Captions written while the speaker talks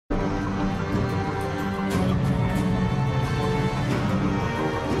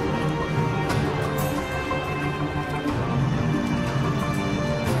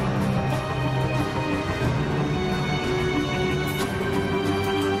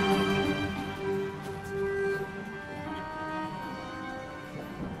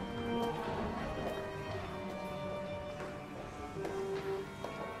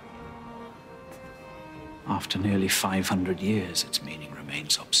After nearly 500 years, its meaning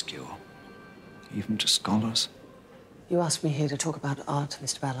remains obscure, even to scholars. You asked me here to talk about art,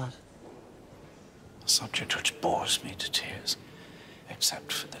 Mr. Ballard. A subject which bores me to tears,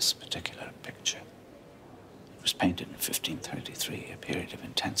 except for this particular picture. It was painted in 1533, a period of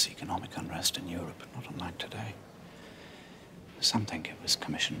intense economic unrest in Europe, but not unlike today. Some think it was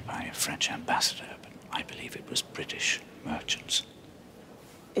commissioned by a French ambassador, but I believe it was British merchants.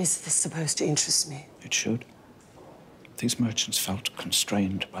 Is this supposed to interest me? It should. These merchants felt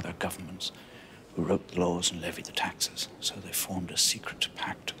constrained by their governments, who wrote the laws and levied the taxes, so they formed a secret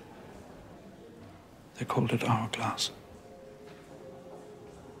pact. They called it Hourglass.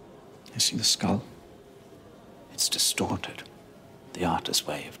 You see the skull? It's distorted. The artist's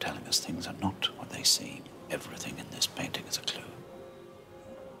way of telling us things are not what they seem. Everything in this painting is a clue.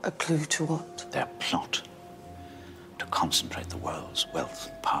 A clue to what? Their plot. To concentrate the world's wealth,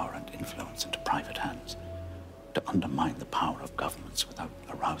 power, and influence into private hands. To undermine the power of governments without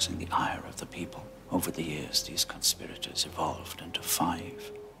arousing the ire of the people. Over the years, these conspirators evolved into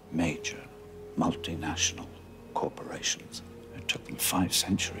 5 major multinational corporations. It took them 5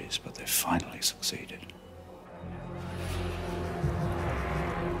 centuries, but they finally succeeded.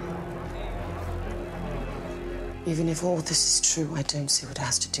 Even if all this is true, I don't see what it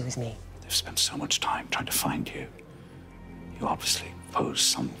has to do with me. They've spent so much time trying to find you. You obviously pose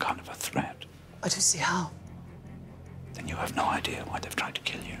some kind of a threat. I don't see how. Then you have no idea why they've tried to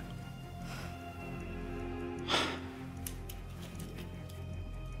kill you.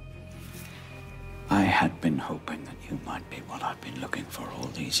 I had been hoping that you might be what I've been looking for all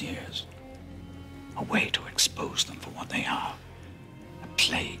these years. A way to expose them for what they are. A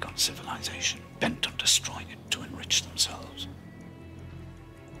plague on civilization, bent on destroying it to enrich themselves.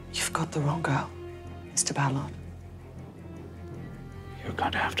 You've got the wrong girl, Mr. Ballard. You're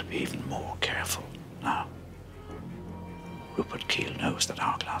going to have to be even more careful now. Rupert Keel knows that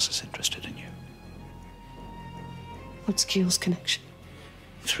Hourglass is interested in you. What's Keel's connection?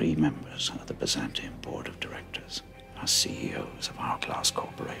 3 members of the Byzantium Board of Directors are CEOs of Hourglass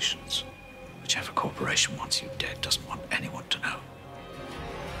corporations. Whichever corporation wants you dead doesn't want anyone to know.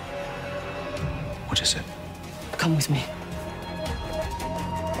 What is it? Come with me.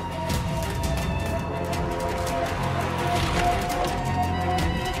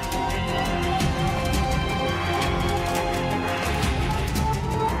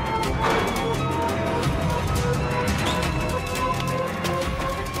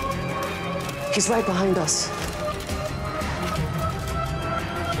 He's right behind us.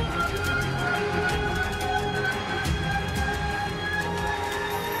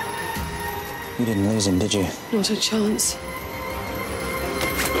 You didn't lose him, did you? Not a chance.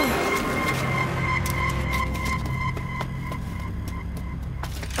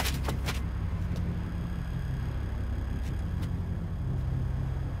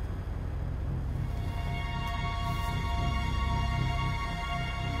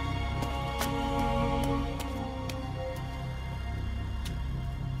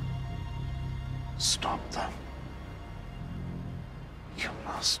 Stop them. You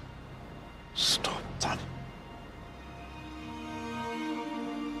must stop them.